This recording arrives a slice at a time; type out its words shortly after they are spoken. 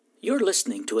You're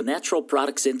listening to a Natural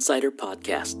Products Insider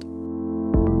podcast.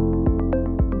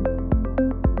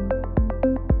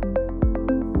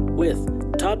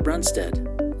 With Todd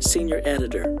Runestad, Senior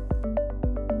Editor.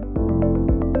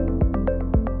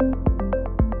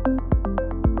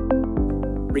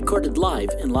 Recorded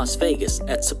live in Las Vegas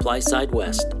at Supply Side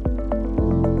West.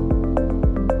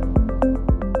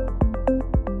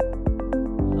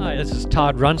 Hi, this is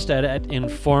Todd Runestad at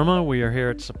Informa. We are here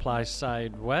at Supply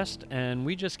Side West, and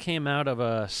we just came out of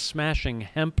a smashing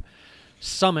hemp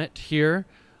summit here,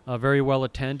 very well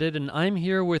attended, and I'm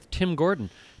here with Tim Gordon.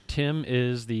 Tim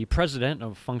is the president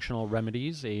of Functional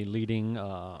Remedies, a leading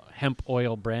hemp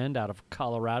oil brand out of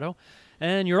Colorado,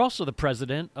 and you're also the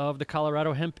president of the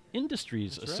Colorado Hemp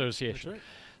Industries Association. That's right.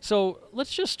 So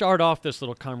let's just start off this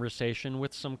little conversation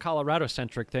with some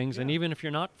Colorado-centric things. Yeah. And even if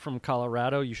you're not from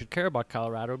Colorado, you should care about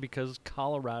Colorado because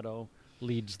Colorado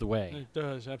leads the way. It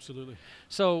does, absolutely.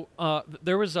 So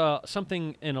there was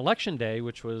something in Election Day,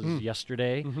 which was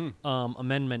yesterday,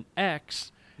 Amendment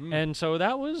X. And so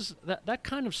that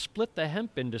kind of split the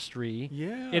hemp industry.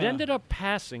 Yeah. It ended up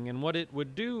passing, and what it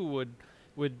would do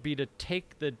would be to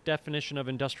take the definition of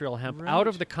industrial hemp out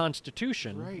of the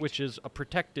Constitution, which is a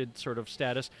protected sort of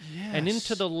status, and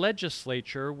into the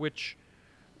legislature, which,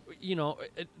 you know,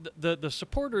 the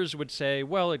supporters would say,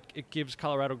 well, it gives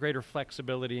Colorado greater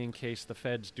flexibility in case the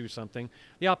feds do something.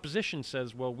 The opposition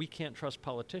says, well, we can't trust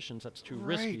politicians. That's too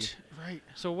risky. Right.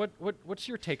 So what's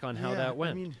your take on how that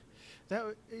went? I mean,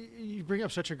 you bring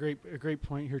up such a great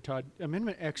point here, Todd.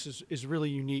 Amendment X is really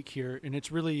unique here, and it's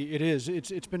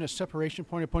been a separation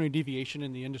point, a point of deviation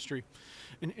in the industry,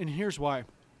 and here's why.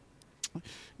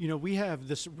 You know, we have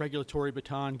this regulatory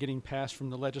baton getting passed from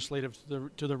the legislative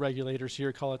to the regulators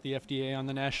here, call it the FDA on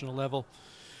the national level,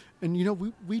 and you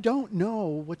know we don't know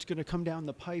what's going to come down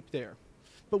the pipe there,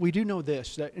 but we do know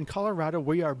this, that in Colorado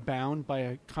we are bound by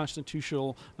a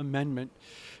constitutional amendment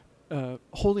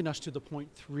holding us to the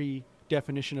 0.3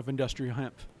 definition of industrial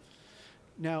hemp.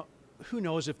 Now, who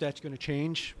knows if that's going to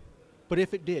change, but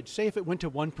if it did, say if it went to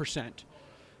 1%,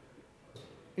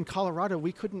 in Colorado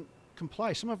we couldn't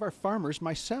comply. Some of our farmers,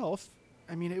 myself,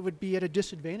 I mean, it would be at a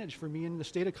disadvantage for me in the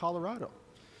state of Colorado.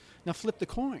 Now flip the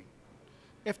coin.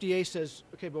 FDA says,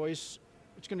 okay boys,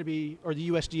 it's going to be, or the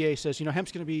USDA says, you know,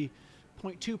 hemp's going to be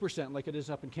 0.2% like it is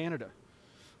up in Canada.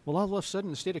 Well, all of a sudden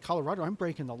in the state of Colorado, I'm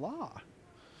breaking the law.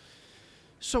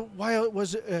 So while it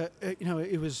was,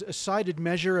 it was a sided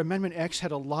measure, Amendment X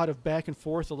had a lot of back and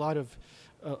forth, a lot of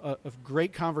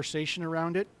great conversation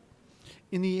around it.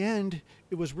 In the end,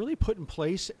 it was really put in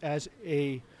place as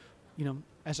a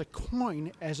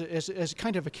coin, as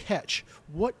kind of a catch.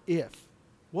 What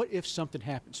if something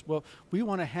happens? Well, we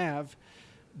want to have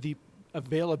the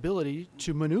availability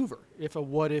to maneuver if a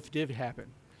what if did happen.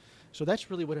 So that's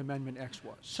really what Amendment X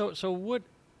was. So would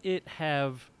it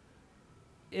have,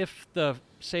 if the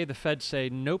feds say,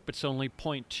 nope, it's only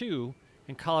 0.2,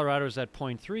 and Colorado's at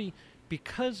 0.3,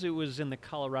 because it was in the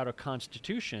Colorado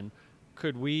Constitution,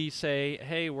 could we say,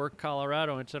 hey, we're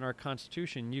Colorado, it's in our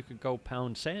Constitution, you could go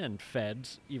pound sand,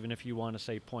 feds, even if you want to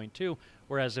say 0.2,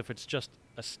 whereas if it's just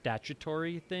a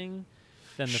statutory thing,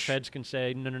 then the feds can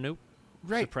say, no,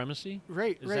 supremacy?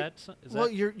 Right. Well,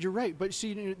 you're right, but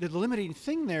see, the limiting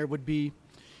thing there would be,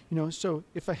 you know, so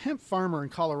if a hemp farmer in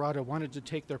Colorado wanted to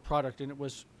take their product and it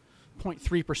was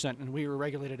 0.3% and we were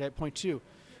regulated at 0.2,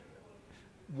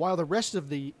 while the rest of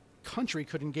the country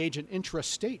could engage in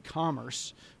intrastate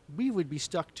commerce, we would be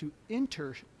stuck to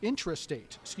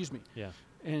intrastate,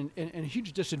 and a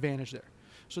huge disadvantage there.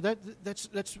 So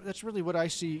that's really what I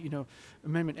see, you know,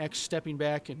 Amendment X stepping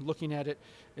back and looking at it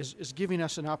as giving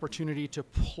us an opportunity to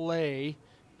play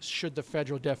should the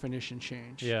federal definition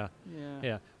change. Yeah.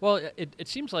 Well, it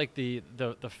seems like the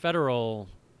federal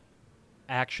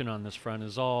action on this front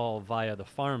is all via the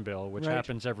Farm Bill, which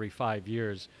happens every 5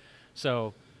 years.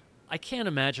 So I can't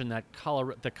imagine that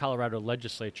the Colorado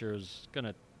legislature is going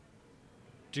to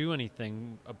do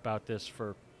anything about this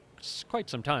for quite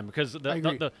some time, because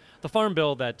the Farm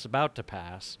Bill that's about to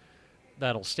pass,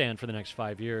 that'll stand for the next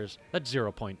 5 years, that's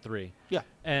 0.3. Yeah.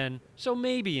 And so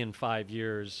maybe in 5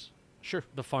 years, sure,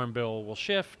 the Farm Bill will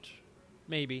shift,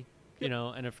 maybe, you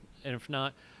know, and if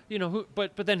not, you know,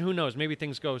 but then who knows? Maybe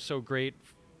things go so great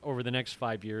over the next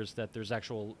 5 years that there's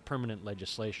actual permanent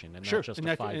legislation, and not just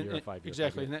a 5 year.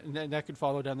 Exactly, and that could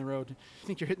follow down the road. I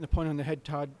think you're hitting the point on the head,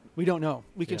 Todd. We don't know.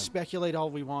 We can speculate all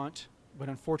we want, but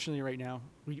unfortunately, right now,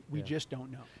 we just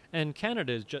don't know. And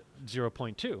Canada is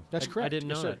 0.2. That's correct. I didn't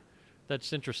know that.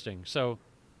 That's interesting. So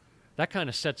that kind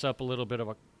of sets up a little bit of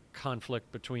a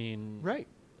conflict between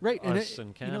Right, us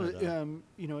in Canada.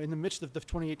 In the midst of the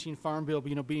 2018 Farm Bill,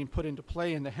 being put into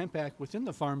play and the Hemp Act within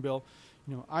the Farm Bill,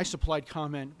 I supplied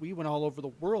comment. We went all over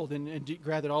the world and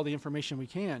gathered all the information we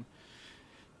can.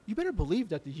 You better believe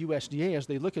that the USDA, as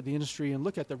they look at the industry and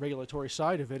look at the regulatory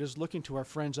side of it, is looking to our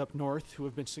friends up north who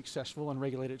have been successful and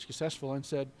regulated successful and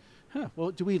said,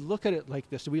 well, do we look at it like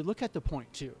this? Do we look at the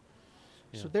point too?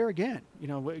 Yeah. So there again,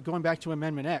 going back to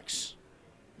Amendment X,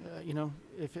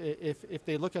 if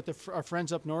they look at our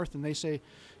friends up north and they say,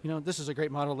 this is a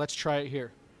great model, let's try it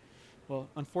here. Well,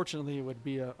 unfortunately, it would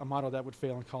be a model that would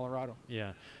fail in Colorado.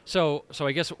 Yeah. So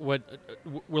I guess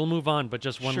we'll move on, but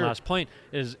just one last point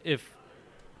is if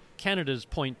Canada's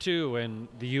 0.2 and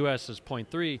the U.S. is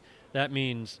 0.3, that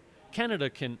means Canada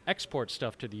can export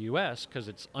stuff to the U.S. because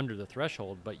it's under the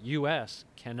threshold, but U.S.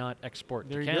 cannot export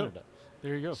to Canada.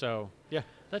 There you go. So yeah,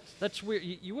 that's weird.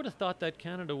 You would have thought that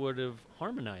Canada would have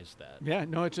harmonized that. Yeah,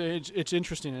 no, it's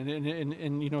interesting,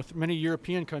 and many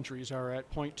European countries are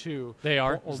at 0.2. They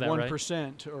are, or is that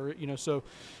 1%, right? Or so.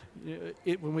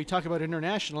 When we talk about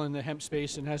international in the hemp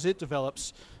space and as it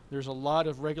develops, there's a lot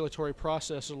of regulatory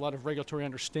process, a lot of regulatory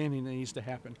understanding that needs to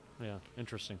happen. Yeah,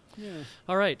 interesting. Yeah.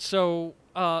 All right, so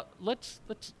let's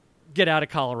get out of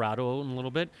Colorado a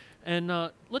little bit, and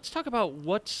let's talk about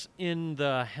what's in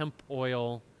the hemp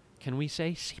oil. Can we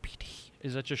say CBD?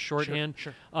 Is that just shorthand?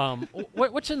 Sure.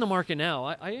 What's in the market now?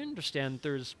 I understand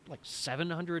there's like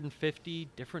 750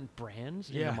 different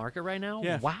brands in the market right now.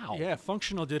 Yeah. Wow. Yeah,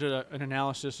 Functional did an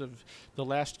analysis of the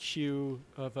last Q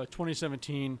of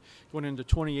 2017 going into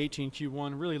 2018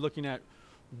 Q1, really looking at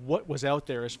what was out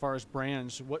there as far as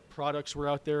brands, what products were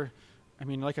out there. I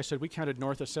mean, like I said, we counted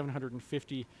north of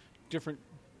 750 different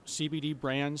CBD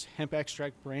brands, hemp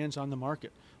extract brands on the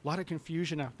market. A lot of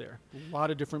confusion out there. A lot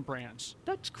of different brands.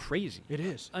 That's crazy. It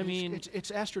is. I mean,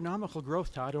 it's astronomical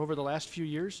growth, Todd, over the last few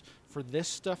years. For this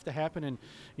stuff to happen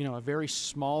in a very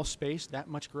small space, that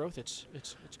much growth, it's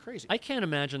crazy. I can't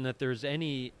imagine that there's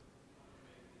any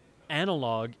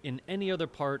analog in any other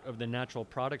part of the natural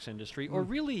products industry, or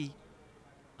really,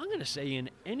 I'm going to say in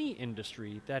any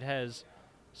industry that has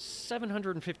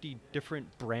 750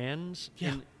 different brands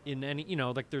in any,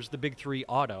 like there's the big three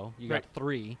auto, you got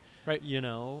three, right?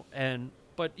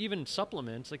 But even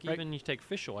supplements, like even you take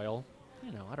fish oil,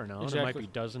 I don't know, exactly. There might be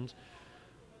dozens.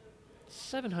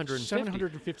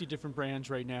 750 different brands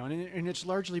right now, and it's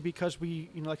largely because we,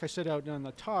 like I said out on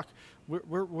the talk,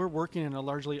 we're working in a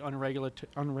largely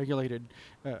unregulated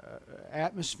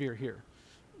atmosphere here,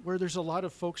 where there's a lot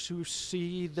of folks who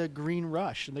see the green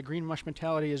rush, and the green rush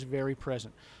mentality is very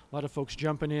present. A lot of folks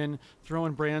jumping in,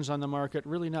 throwing brands on the market,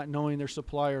 really not knowing their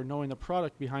supplier, knowing the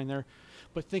product behind there,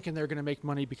 but thinking they're going to make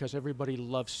money because everybody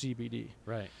loves CBD.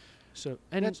 Right. So,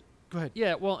 go ahead.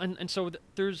 Yeah, well, and so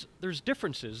there's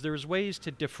differences. There's ways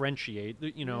to differentiate.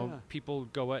 People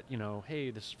go at, hey,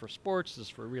 this is for sports, this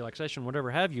is for relaxation, whatever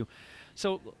have you.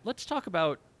 So let's talk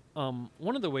about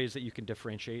one of the ways that you can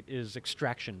differentiate is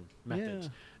extraction methods.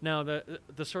 Yeah. Now,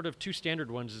 the sort of two standard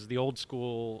ones is the old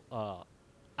school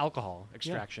alcohol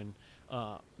extraction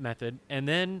method, and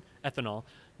then ethanol,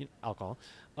 alcohol,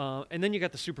 and then you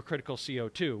got the supercritical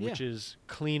CO2, which is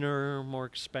cleaner, more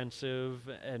expensive,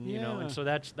 and and so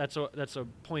that's a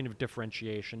point of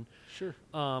differentiation. Sure.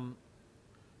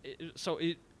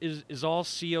 Is all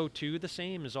CO2 the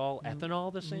same? Is all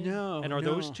ethanol the same? No. And are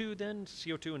those two then,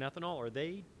 CO2 and ethanol, are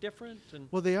they different?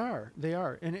 Well, they are.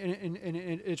 And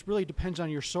it really depends on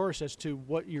your source as to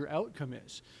what your outcome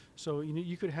is. So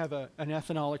you could have an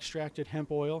ethanol extracted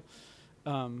hemp oil.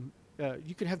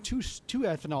 You could have two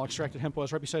ethanol extracted hemp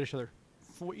oils right beside each other,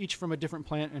 each from a different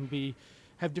plant, and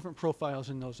have different profiles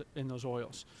in those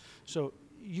oils. So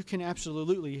you can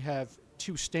absolutely have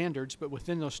two standards, but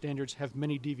within those standards have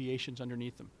many deviations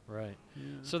underneath them. Right.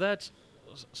 Yeah.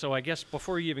 So I guess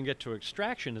before you even get to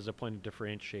extraction as a point of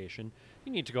differentiation,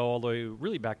 you need to go all the way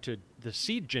really back to the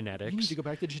seed genetics. You need to go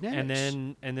back to genetics.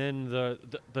 And then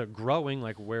the growing,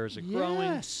 like where is it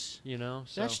growing? Yes.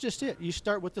 So. That's just it. You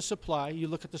start with the supply. You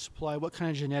look at the supply. What kind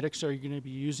of genetics are you going to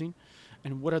be using?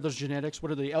 And what are those genetics?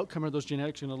 What are the outcome of those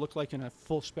genetics going to look like in a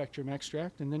full spectrum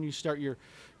extract? And then you start your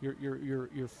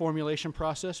formulation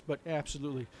process. But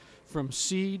absolutely, from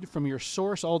seed, from your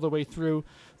source all the way through,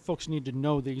 folks need to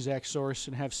know the exact source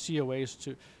and have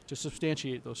COAs to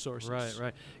substantiate those sources.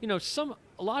 Right. A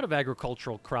lot of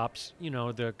agricultural crops,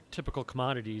 the typical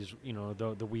commodities,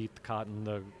 the wheat, the cotton,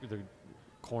 the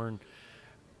corn,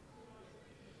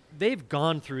 they've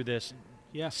gone through this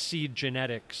seed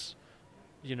genetics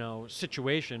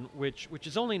situation, which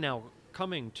is only now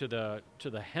coming to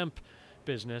the hemp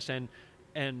business,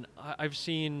 and I've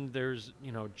seen there's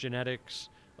genetics,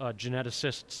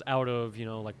 geneticists out of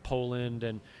like Poland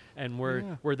and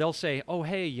where they'll say, oh,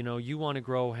 hey, you want to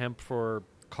grow hemp for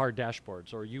car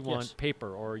dashboards, or you want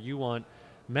paper, or you want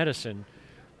medicine.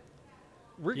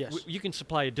 You can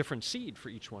supply a different seed for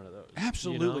each one of those.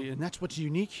 Absolutely, and that's what's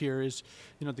unique here is,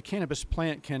 the cannabis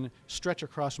plant can stretch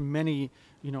across many,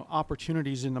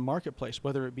 opportunities in the marketplace,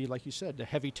 whether it be, like you said, the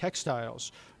heavy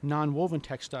textiles, non-woven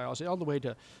textiles, all the way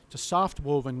to soft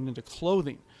woven into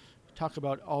clothing. Talk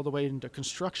about all the way into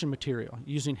construction material,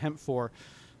 using hemp for,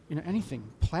 anything,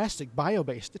 plastic,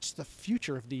 bio-based. It's the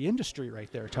future of the industry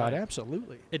right there, Todd. Right.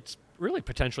 Absolutely. It's really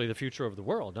potentially the future of the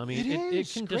world. I mean,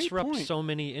 it can disrupt so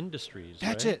many industries.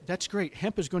 That's right? it. That's great.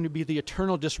 Hemp is going to be the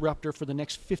eternal disruptor for the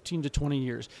next 15 to 20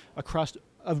 years across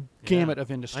a gamut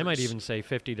of industries. I might even say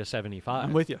 50 to 75.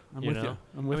 I'm with you. I'm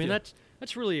with you.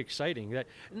 That's really exciting.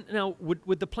 Now,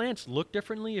 would the plants look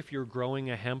differently if you're growing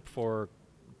a hemp for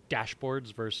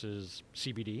dashboards versus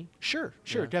CBD? Sure,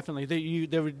 definitely.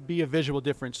 There would be a visual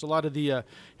difference. A lot of the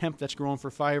hemp that's grown for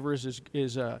fibers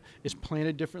is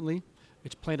planted differently.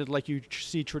 It's planted like you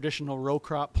see traditional row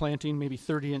crop planting, maybe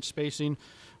 30-inch spacing,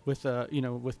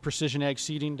 with precision ag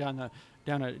seeding down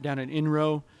an in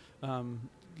row.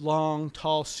 Long,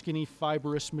 tall, skinny,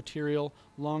 fibrous material.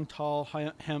 Long, tall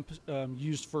hemp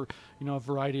used for a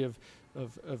variety of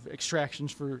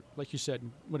extractions for, like you said,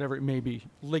 whatever it may be,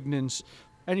 lignins.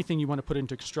 Anything you want to put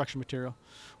into construction material.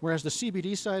 Whereas the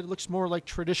CBD side looks more like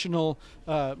traditional,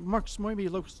 maybe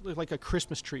looks like a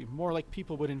Christmas tree, more like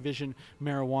people would envision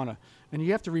marijuana. And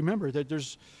you have to remember that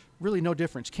there's really no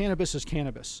difference. Cannabis is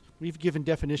cannabis. We've given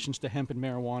definitions to hemp and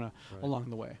marijuana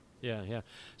along the way. Yeah.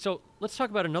 So let's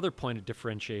talk about another point of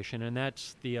differentiation, and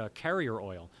that's the carrier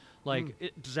oil.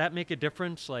 Does that make a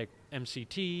difference, like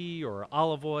MCT or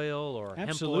olive oil or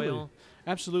hemp oil?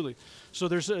 Absolutely. So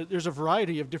there's a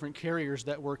variety of different carriers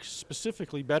that work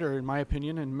specifically better, in my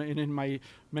opinion, and in my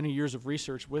many years of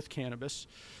research with cannabis.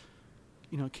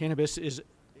 Cannabis is,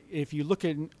 if you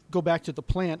go back to the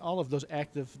plant, all of those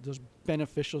active, those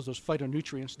beneficials, those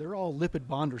phytonutrients, they're all lipid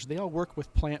bonders. They all work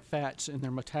with plant fats in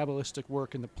their metabolistic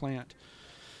work in the plant.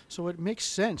 So it makes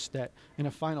sense that in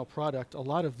a final product, a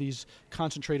lot of these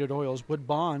concentrated oils would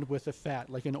bond with a fat,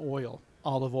 like an oil,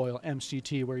 olive oil,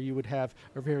 MCT, where you would have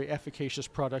a very efficacious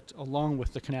product along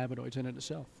with the cannabinoids in it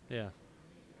itself. Yeah.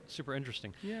 Super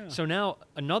interesting. Yeah. So now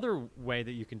another way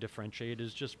that you can differentiate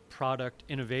is just product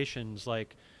innovations,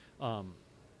 like the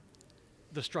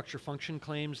structure function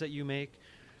claims that you make.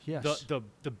 Yes.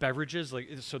 The beverages,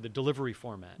 so the delivery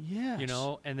format. Yes.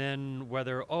 And then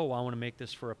whether, I want to make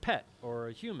this for a pet or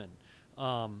a human.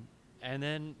 And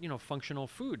then, functional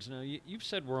foods. Now, you've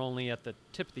said we're only at the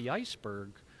tip of the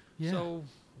iceberg. Yeah. So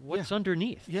what's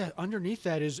underneath? Yeah, underneath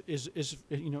that is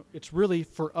it's really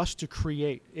for us to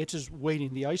create. It's just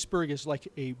waiting. The iceberg is like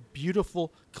a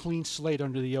beautiful, clean slate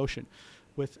under the ocean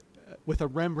with a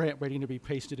Rembrandt waiting to be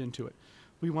pasted into it.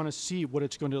 We want to see what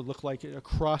it's going to look like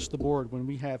across the board when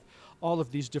we have all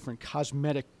of these different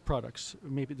cosmetic products,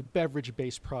 maybe the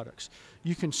beverage-based products.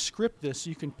 You can script this,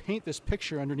 you can paint this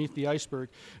picture underneath the iceberg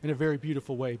in a very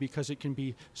beautiful way because it can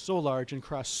be so large and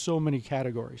cross so many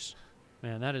categories.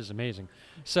 Man, that is amazing.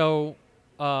 So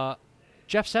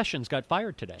Jeff Sessions got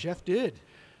fired today. Jeff did.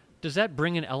 Does that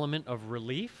bring an element of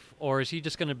relief, or is he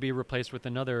just going to be replaced with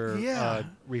another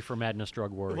reefer madness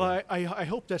drug warrior? Well, I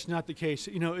hope that's not the case.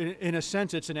 In a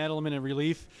sense, it's an element of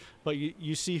relief, but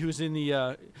you see who's in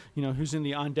the who's in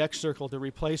the on deck circle to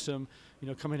replace him.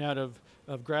 Coming out of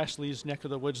Grassley's neck of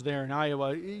the woods there in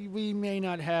Iowa, we may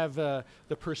not have the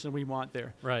person we want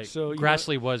there. Right. So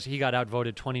Grassley he got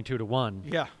outvoted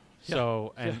 22-1. Yeah.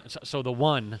 So the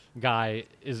one guy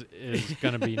is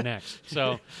going to be next.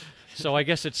 So I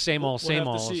guess it's same old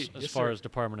as far as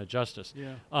Department of Justice.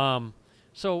 Yeah.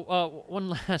 So one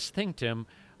last thing, Tim.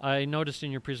 I noticed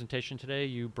in your presentation today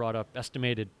you brought up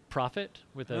estimated profit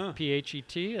with a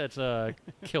PHET. That's a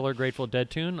killer Grateful Dead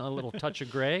tune, a little touch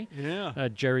of gray. Yeah.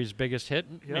 Jerry's biggest hit.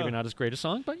 Yeah. Maybe not his greatest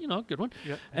song, but good one.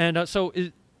 Yeah. And so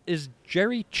is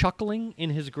Jerry chuckling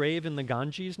in his grave in the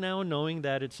Ganges now, knowing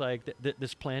that it's like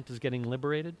this plant is getting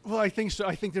liberated? Well, I think so.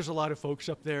 I think there's a lot of folks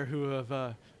up there who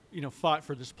have fought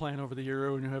for this plant over the year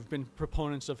and who have been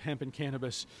proponents of hemp and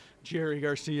cannabis. Jerry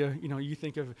Garcia, you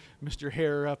think of Mr.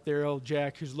 Hare up there, old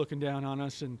Jack, who's looking down on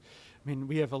us, and I mean,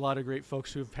 we have a lot of great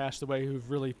folks who've passed away who've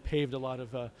really paved a lot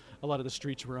of the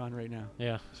streets we're on right now.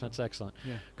 Yeah, that's excellent.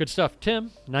 Yeah. Good stuff, Tim.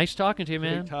 Nice talking to you,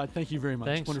 man. Great, Todd. Thank you very much.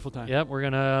 Thanks. Wonderful time. Yep, we're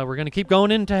gonna keep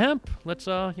going into hemp. Let's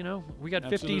we got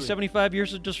 50, Absolutely. 75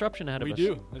 years of disruption ahead of us. We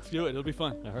do. Let's do it. It'll be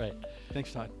fun. All right.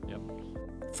 Thanks, Todd. Yep.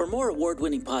 For more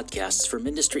award-winning podcasts from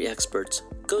industry experts,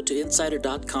 go to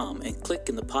insider.com and click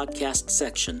in the podcast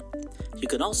section. You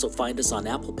can also find us on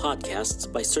Apple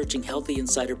Podcasts by searching Healthy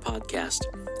Insider Podcast.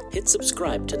 Hit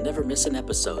subscribe to never miss an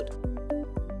episode.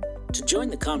 To join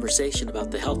the conversation about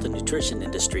the health and nutrition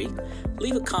industry,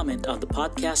 leave a comment on the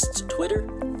podcast's Twitter,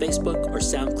 Facebook, or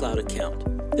SoundCloud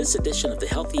account. This edition of the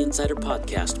Healthy Insider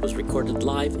Podcast was recorded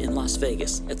live in Las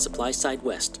Vegas at SupplySide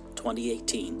West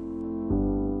 2018.